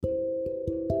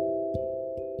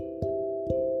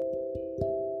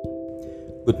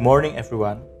Good morning,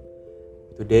 everyone.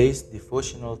 Today's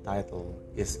devotional title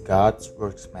is God's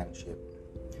Workmanship.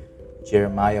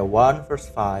 Jeremiah 1 verse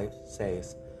 5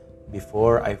 says,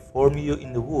 "Before I formed you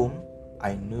in the womb,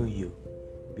 I knew you.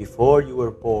 Before you were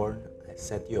born, I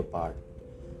set you apart.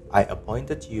 I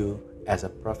appointed you as a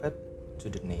prophet to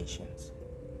the nations."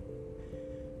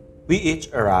 We each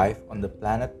arrive on the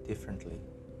planet differently.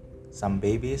 Some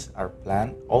babies are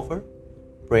planned over,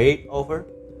 prayed over,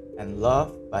 and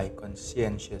loved by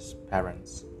conscientious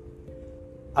parents.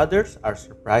 Others are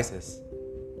surprises.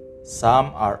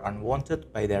 Some are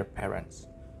unwanted by their parents.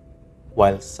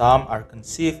 While some are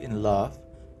conceived in love,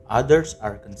 others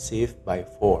are conceived by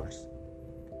force.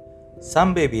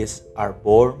 Some babies are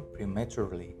born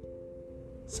prematurely.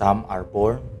 Some are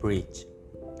born breech.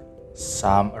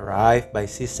 Some arrive by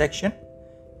C-section,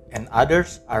 and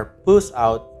others are pushed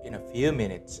out in a few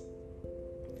minutes.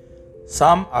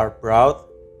 Some are brought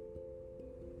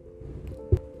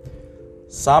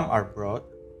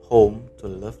home to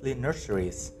lovely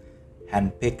nurseries,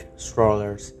 hand-picked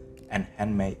strollers, and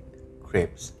handmade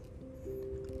cribs.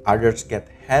 Others get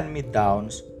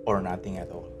hand-me-downs or nothing at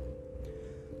all.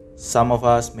 Some of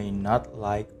us may not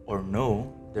like or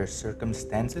know the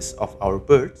circumstances of our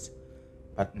births,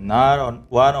 but not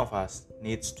one of us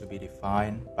needs to be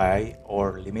defined by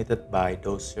or limited by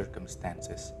those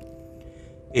circumstances.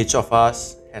 Each of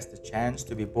us has the chance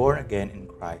to be born again in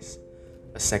Christ,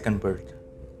 a second birth,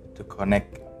 to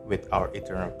connect with our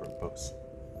eternal purpose.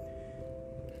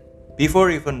 Before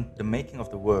even the making of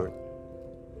the world,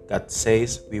 God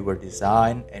says we were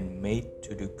designed and made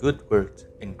to do good works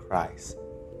in Christ.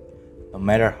 No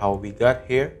matter how we got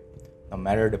here, no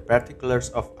matter the particulars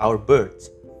of our births,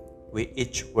 we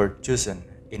each were chosen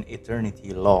in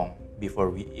eternity long before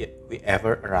we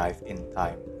ever arrived in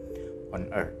time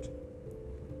on earth.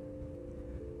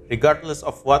 Regardless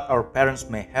of what our parents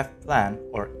may have planned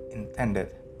or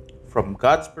intended, from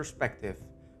God's perspective,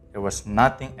 there was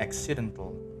nothing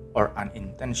accidental or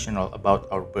unintentional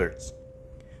about our births.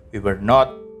 We were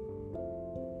not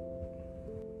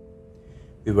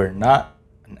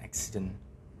an accident,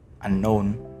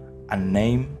 unknown,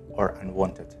 unnamed, or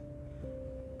unwanted.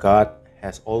 God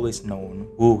has always known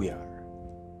who we are.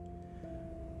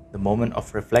 The moment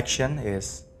of reflection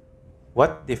is,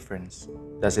 what difference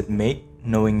does it make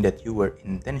knowing that you were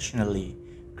intentionally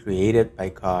created by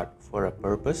God for a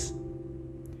purpose?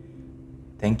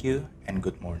 Thank you and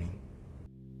good morning.